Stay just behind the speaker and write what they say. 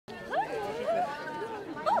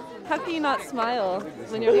How can you not smile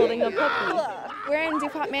when you're holding a puppy? We're in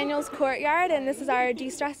DuPont Manual's courtyard, and this is our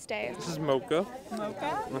Destress Day. This is Mocha.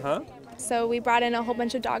 Mocha? So we brought in a whole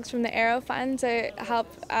bunch of dogs from the Aero Fund to help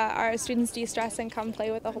our students de-stress and come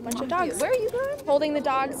play with a whole bunch of dogs. Where are you going? Holding the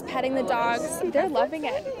dogs, petting the dogs. They're loving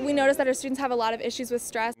it. We noticed that our students have a lot of issues with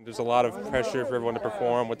stress. There's a lot of pressure for everyone to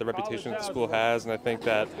perform with the reputation that the school has, and I think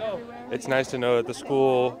that it's nice to know that the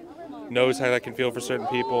school knows how that can feel for certain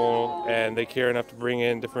people, and they care enough to bring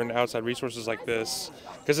in different outside resources like this,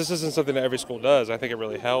 because this isn't something that every school does. I think it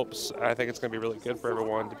really helps. I think it's going to be really good for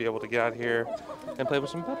everyone to be able to get out here and play with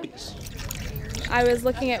some puppies. I was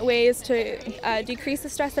looking at ways to decrease the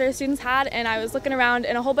stress that our students had, and I was looking around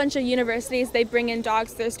in a whole bunch of universities. They bring in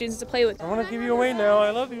dogs for their students to play with. I want to give you away now. I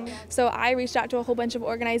love you. So I reached out to a whole bunch of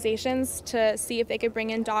organizations to see if they could bring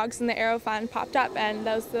in dogs, and the Aero Fund popped up, and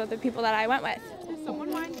those are the people that I went with.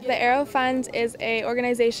 The Aero Fund is an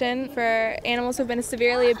organization for animals who have been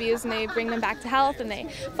severely abused, and they bring them back to health, and they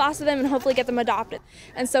foster them and hopefully get them adopted.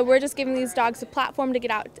 And so we're just giving these dogs a platform to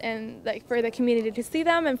get out and for the community to see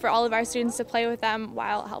them, and for all of our students to play with them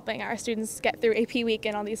while helping our students get through AP week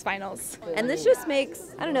and all these finals. And this just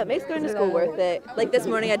makes, I don't know, it makes going to school worth it. Like this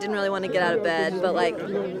morning I didn't really want to get out of bed, but like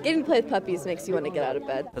getting to play with puppies makes you want to get out of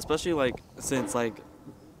bed. Especially since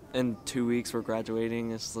in 2 weeks we're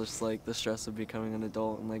graduating. It's just the stress of becoming an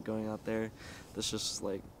adult and going out there. This just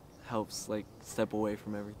helps step away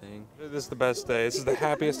from everything. This is the best day. This is the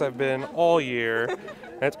happiest I've been all year,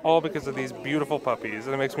 and it's all because of these beautiful puppies,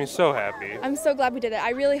 and it makes me so happy. I'm so glad we did it.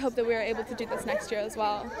 I really hope that we are able to do this next year as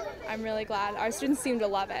well. I'm really glad. Our students seem to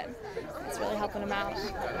love it. It's really helping them out.